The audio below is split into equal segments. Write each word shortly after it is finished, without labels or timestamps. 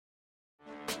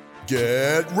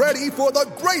Get ready for the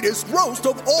greatest roast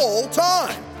of all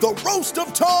time, the Roast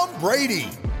of Tom Brady,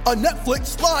 a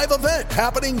Netflix live event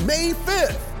happening May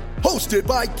 5th. Hosted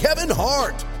by Kevin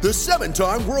Hart, the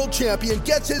 7-time world champion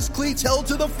gets his cleats held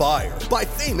to the fire by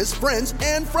famous friends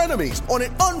and frenemies on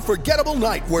an unforgettable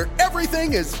night where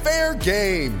everything is fair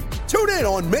game. Tune in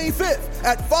on May 5th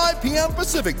at 5 p.m.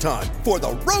 Pacific time for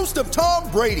the Roast of Tom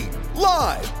Brady,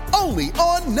 live only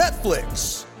on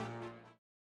Netflix.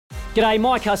 G'day,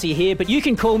 Mike Hussey here, but you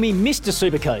can call me Mr.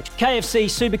 Supercoach. KFC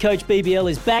Supercoach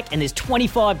BBL is back and there's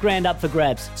 25 grand up for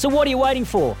grabs. So what are you waiting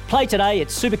for? Play today at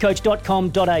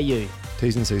supercoach.com.au.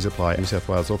 T's and C's apply. New South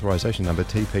Wales authorisation number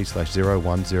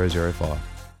TP/01005.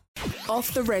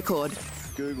 Off the record.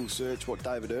 Google search what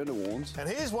David Erner warns. And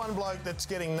here's one bloke that's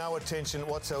getting no attention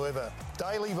whatsoever.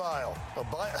 Daily Vale.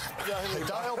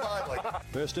 Dale Bailey.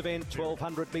 First event,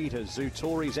 1,200 metres.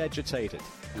 Zutori's agitated.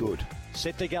 Good.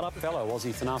 Set to gallop. Fellow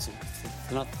Aussie Thanasi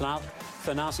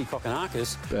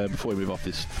Kokonakis. Before we move off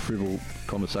this frivol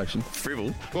conversation.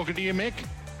 Frivol? Welcome to you, Mick.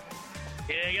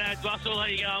 Yeah, g'day, Russell. How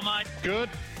you going, mate? Good.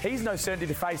 He's no certainty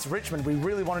to face Richmond. We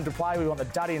really want him to play. We want the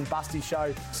Duddy and Busty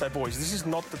show. So, boys, this is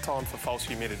not the time for false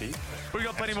humidity. We've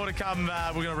got plenty more to come.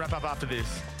 We're going to wrap up after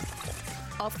this.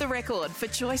 Off the record for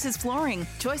Choices Flooring.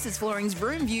 Choices Flooring's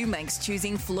Room View makes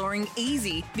choosing flooring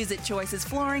easy. Visit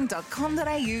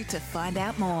choicesflooring.com.au to find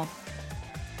out more.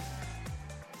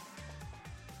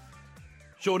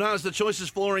 Sure does. The Choices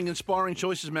Flooring Inspiring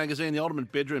Choices magazine, the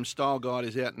Ultimate Bedroom Style Guide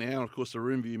is out now. Of course, the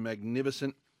Room View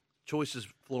Magnificent. Choices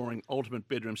Flooring Ultimate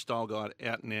Bedroom Style Guide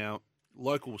out now.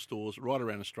 Local stores right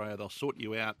around Australia. They'll sort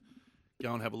you out.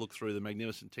 Go and have a look through the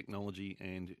magnificent technology.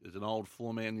 And as an old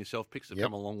floor man yourself, Pix have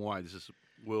come a long way. This is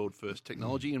world first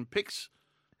technology. And Pix,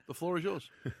 the floor is yours.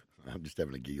 I'm just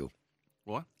having a giggle.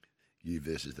 Why? You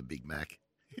versus the Big Mac.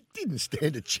 It didn't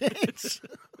stand a chance.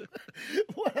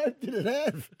 What hope did it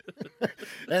have?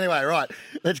 Anyway, right,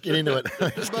 let's get into it.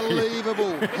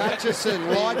 Unbelievable. Hutchison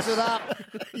lights it up.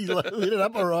 He lit it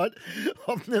up all right.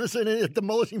 I've never seen any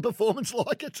demolishing performance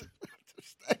like it.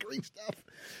 Staggering stuff.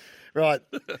 Right.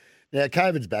 Now,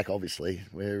 COVID's back, obviously.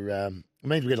 It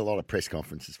means we get a lot of press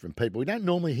conferences from people we don't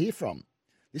normally hear from.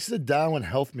 This is a Darwin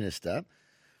Health Minister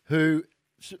who,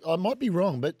 I might be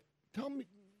wrong, but tell me,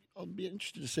 I'd be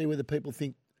interested to see whether people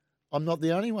think I'm not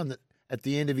the only one that at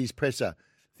the end of his presser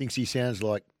thinks he sounds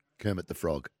like Kermit the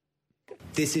Frog.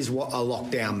 This is what a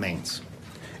lockdown means.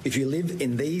 If you live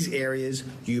in these areas,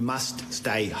 you must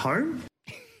stay home.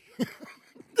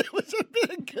 There was a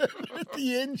bit of Kermit at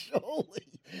the end, surely.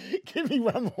 Give me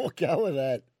one more go of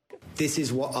that. This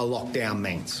is what a lockdown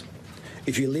means.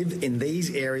 If you live in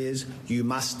these areas, you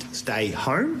must stay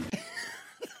home.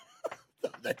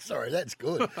 That's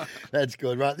good. That's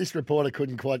good. Right, this reporter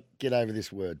couldn't quite get over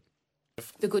this word.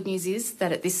 The good news is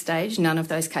that at this stage, none of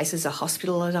those cases are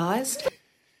hospitalised.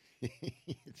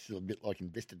 It's a bit like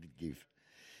investigative.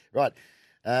 Right.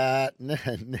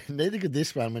 Neither could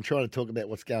this one. We're trying to talk about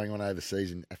what's going on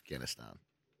overseas in Afghanistan.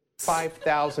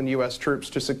 5,000 U.S. troops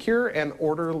to secure and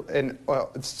order and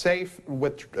safe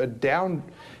down.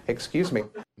 Excuse me.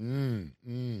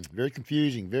 Very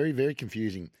confusing. Very, very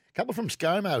confusing. A couple from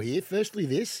ScoMo here. Firstly,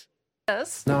 this.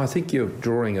 Yes. No, I think you're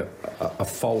drawing a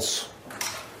false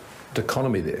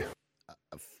dichotomy there.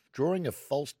 Drawing a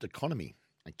false dichotomy.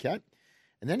 Okay.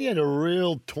 And then he had a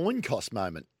real Toyn cost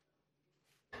moment.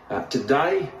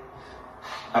 Today,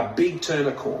 a big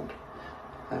turner corn.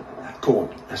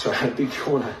 A big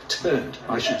corner turned,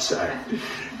 I should say.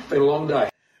 Been a long day.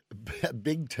 A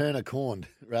big turner corned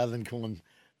rather than corn,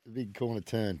 a big corner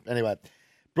turned. Anyway,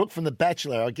 Brooke from The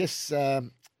Bachelor. I guess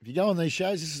if you go on these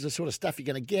shows, this is the sort of stuff you're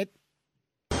going to get.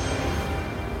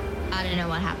 I don't know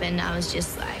what happened. I was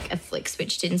just like a flick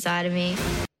switched inside of me.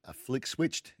 A flick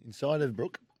switched inside of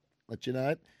Brooke. Let you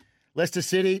know. Leicester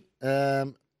City,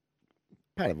 part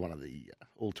of one of the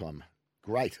all-time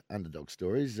great underdog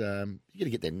stories. You got to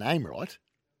get their name right.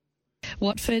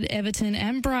 Watford, Everton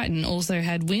and Brighton also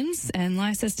had wins, and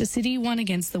Leicester City won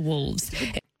against the Wolves.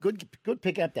 Good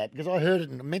pick up that, because I heard it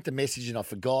and I meant the message and I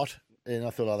forgot, and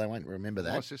I thought, they won't remember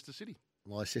that.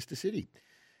 Leicester City.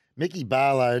 Mickey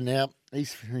Barlow, now,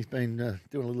 he's been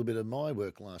doing a little bit of my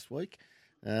work last week.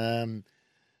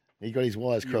 He got his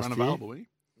wires crossed here. Unavailable, were you?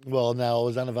 Well, no, I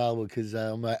was unavailable because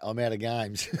I'm out of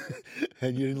games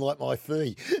and you didn't like my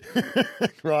fee.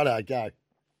 Righto, go.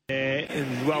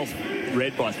 Well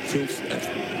read by Tilthorpe.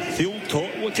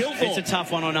 It's a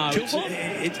tough one, I know.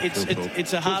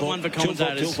 It's a hard one for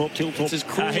commentators. It's as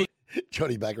cruel.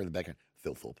 Johnny Baker in the background.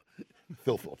 Philthorpe.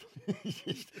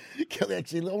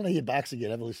 Actually, I want to hear Bucks again.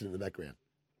 Have a listen to the background.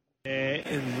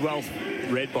 Well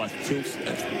read by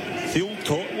Tilthorpe.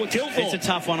 It's a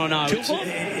tough one, I know.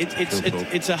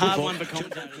 It's a hard one for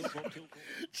commentators.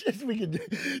 Just we can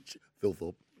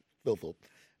Philthorpe.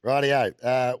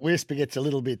 Rightio. Wisp gets a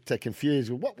little bit confused.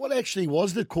 What actually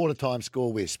was the quarter time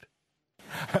score, Wisp?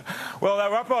 Well, they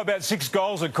were up by about 6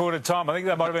 goals at quarter time. I think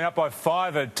they might have been up by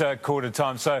 5 at quarter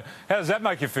time. So how does that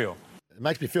make you feel? It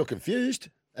makes me feel confused.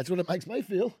 That's what it makes me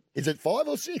feel. Is it 5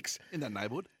 or 6? In that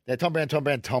neighbourhood. Now, Tom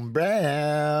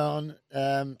Brown.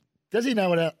 Does he know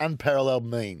what unparalleled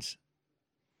means?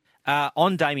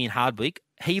 On Damien Hardwick,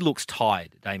 he looks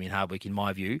tired, Damien Hardwick, in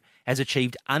my view, has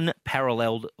achieved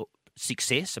unparalleled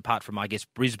success, apart from, I guess,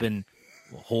 Brisbane,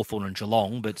 Hawthorn and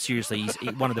Geelong. But seriously, he's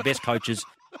one of the best coaches.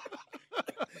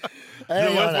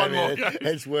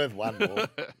 It's worth one more.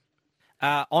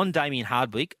 On Damien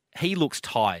Hardwick, he looks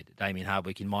tired, Damien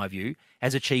Hardwick, in my view,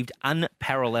 has achieved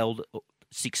unparalleled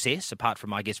success, apart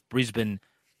from, I guess, Brisbane,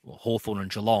 Hawthorn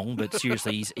and Geelong. But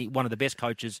seriously, he's one of the best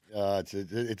coaches. Oh, it's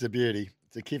a beauty.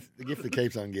 It's a gift that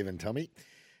keeps on giving, Tommy.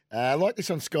 I like this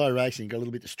on Sky Racing. Got a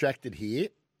little bit distracted here.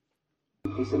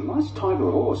 He's a nice tiger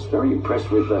horse. Very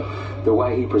impressed with the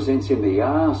way he presents in the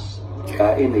yard.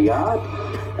 In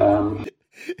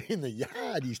the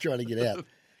yard, he's trying to get out.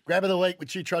 Grab of the week,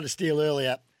 which you tried to steal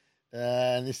earlier.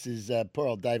 And this is poor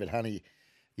old David Honey.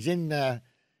 He's in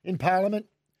Parliament,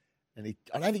 and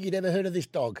I don't think he'd ever heard of this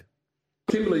dog.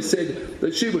 Kimberly said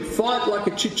that she would fight like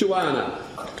a Chihuahua.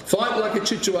 Fight like a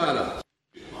Chihuahua.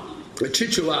 A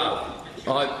Chihuahua.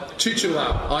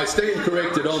 I stand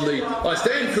corrected on the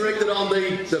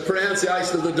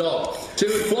pronunciation of the dog. She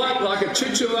would fight like a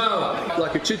Chihuahua.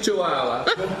 Like a Chihuahua.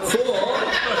 For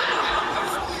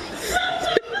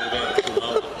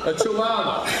a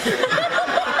Chihuahua.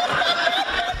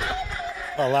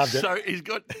 I loved it. So he's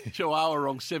got Chihuahua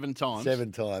wrong 7 times.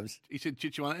 7 times. He said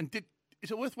Chihuahua. And is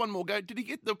it worth one more go? Did he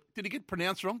get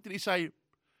pronounced wrong? Did he say?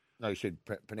 No, he said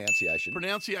pronunciation.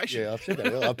 Pronunciation. Yeah, I've said that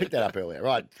earlier. I picked that up earlier.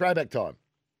 Right, throwback time.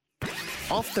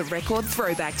 Off the record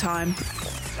throwback time.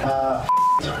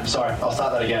 Sorry, I'll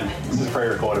start that again. This is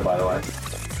pre-recorded, by the way.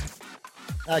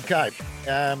 Okay,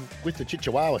 with the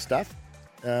Chihuahua stuff,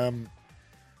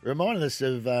 reminded us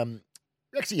of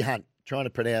Rexy Hunt trying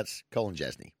to pronounce Colin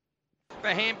Jasny.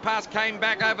 The hand pass came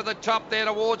back over the top there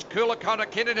towards Kula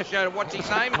Kennedy. What's his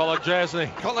name? Colin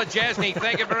Jasny. Colin Jasny,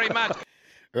 thank you very much.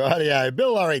 Rightio,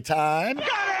 Bill Laurie time.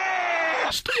 Got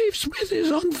it! Steve Smith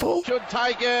is on for. Should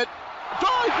take it.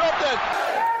 Try, dropped it.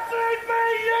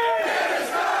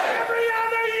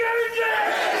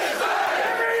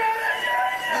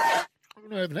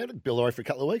 I haven't had Bill Laurie for a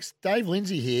couple of weeks. Dave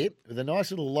Lindsay here with a nice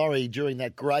little lorry during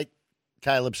that great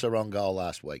Caleb Sarong goal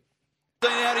last week.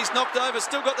 Out, he's knocked over,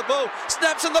 still got the ball,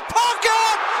 snaps in the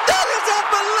pocket! That is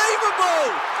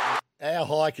unbelievable! How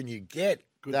high can you get,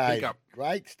 Good Dave? pickup.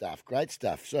 Great stuff.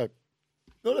 So,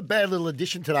 not a bad little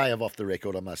addition today of Off the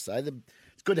Record, I must say.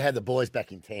 It's good to have the boys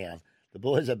back in town. The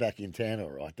boys are back in town, all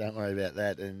right. Don't worry about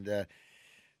that. And,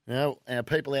 our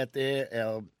people out there,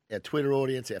 our Twitter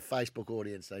audience, our Facebook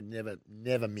audience, they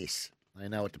never miss. They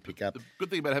know what to pick up. The good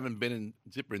thing about having Ben and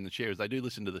Zipper in the chair is they do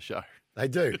listen to the show. They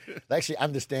do. They actually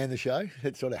understand the show.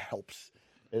 It sort of helps.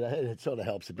 It sort of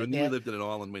helps a bit. And you lived in an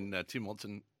island when Tim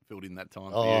Watson filled in that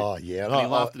time. Oh, yeah. And he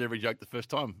laughed at every joke the first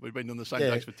time. We've been doing the same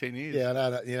jokes for 10 years. Yeah, I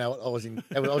know. You know, I was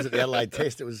at the Adelaide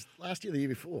Test. It was last year, the year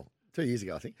before, 2 years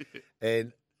ago, I think.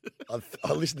 And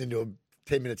I listened into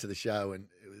 10 minutes of the show, and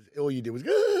all you did was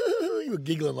you were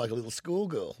giggling like a little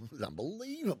schoolgirl. It was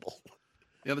unbelievable.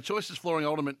 Now, the Choices Flooring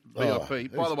Ultimate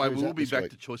VIP. By the way, we will be back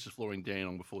to Choices Flooring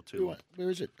Dandenong before too long. Where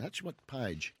is it? What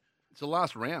page? It's the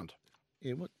last round.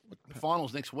 Yeah, what the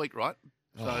finals next week, right?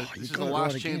 So this is the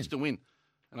last chance to win.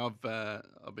 And I've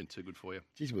been too good for you.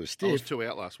 Jeez, we were stiff. I was 2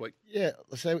 out last week. Yeah,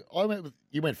 so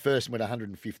you went first and went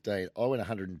 115. I went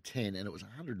 110, and it was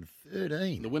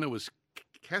 113. The winner was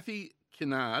Kathy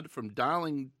Kennard from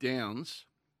Darling Downs.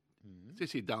 It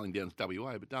says here Darling Downs,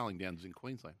 WA, but Darling Downs is in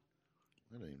Queensland.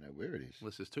 I don't even know where it is.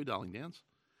 Unless there's 2 Darling Downs.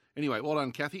 Anyway, well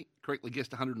done, Kathy. Correctly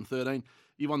guessed 113.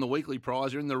 You won the weekly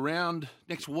prize. You're in the round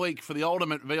next week for the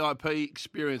ultimate VIP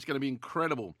experience. It's going to be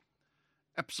incredible.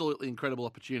 Absolutely incredible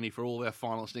opportunity for all of our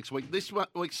finalists next week. This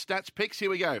week's stats picks, here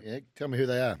we go. Yeah, tell me who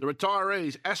they are. The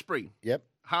retirees, Asprey. Yep.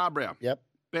 Harbrow. Yep.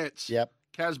 Betts. Yep.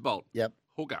 Casbolt. Yep.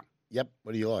 Hooker. Yep.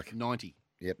 What do you like? 90.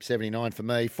 Yep, 79 for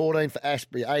me. 14 for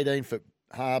Asprey. 18 for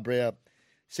Harbrow.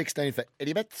 16 for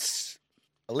Eddie Betts.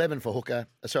 11 for Hooker.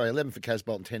 11 for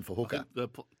Casbolt and 10 for Hooker. The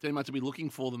teammates will be looking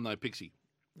for them, though, Pixie.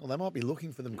 Well, they might be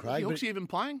looking for them, Craig. Is Hooksy even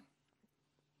playing?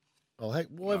 Oh, hey,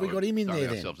 why have we got him in there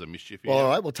then? Ourselves a mischief. Well, all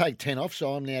right, we'll take 10 off,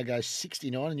 so I'm now go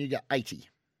 69 and you go 80.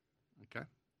 Okay.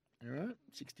 All right,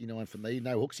 69 for me,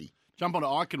 no Hooksy. Jump on to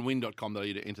iCanWin.com.au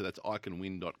to enter. That's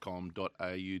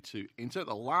iCanWin.com.au to enter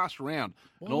the last round.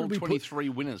 And all 23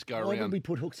 winners go why around. Why would we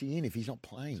put Hooksy in if he's not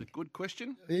playing? It's a good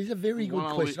question. It is a very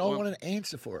good question. I want an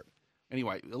answer for it.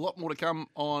 Anyway, a lot more to come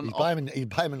on. He's blaming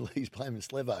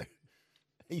Slevo.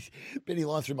 Bet he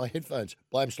line through my headphones.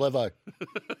 Blame Slevo.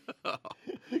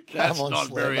 That's on, not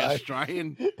Slevo. very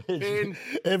Australian. Ben,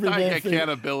 every take man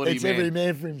accountability, it's man. every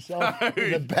man for himself.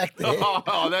 In the back there.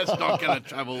 Oh, that's not going to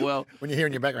travel well. When you hear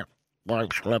in your background, blame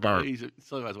Slevo.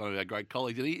 Slevo's one of our great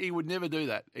colleagues, and he would never do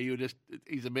that.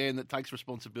 He's a man that takes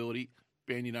responsibility.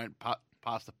 Ben, you don't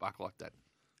pass the buck like that.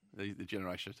 The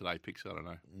generation of today picks, I don't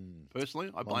know.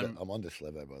 Personally, I blame him. I'm on to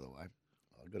Slevo, by the way.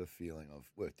 I've got a feeling I've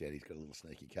worked out he's got a little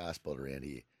sneaky car spot around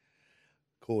here.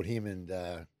 Caught him and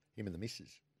the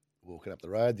missus walking up the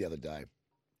road the other day.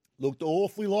 Looked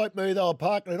awfully like me. They were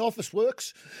parking at Office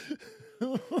Works. I'm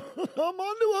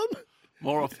onto them.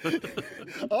 More often.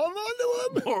 I'm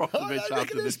onto them. More often. I don't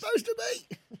reckon they're supposed to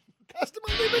be. Customer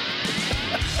limit.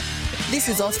 This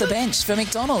is Off the Bench for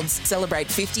McDonald's. Celebrate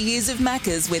 50 years of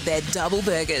Maccas with their double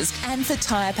burgers. And for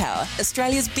Tyre Power,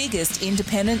 Australia's biggest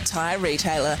independent tyre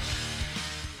retailer.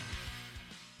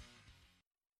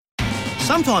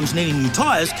 Sometimes needing new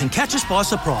tyres can catch us by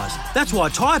surprise. That's why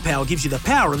Tyre Power gives you the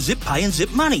power of Zip Pay and Zip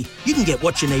Money. You can get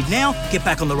what you need now, get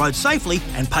back on the road safely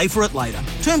and pay for it later.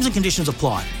 Terms and conditions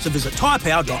apply. So visit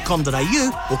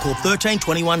tyrepower.com.au or call 13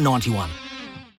 21 91.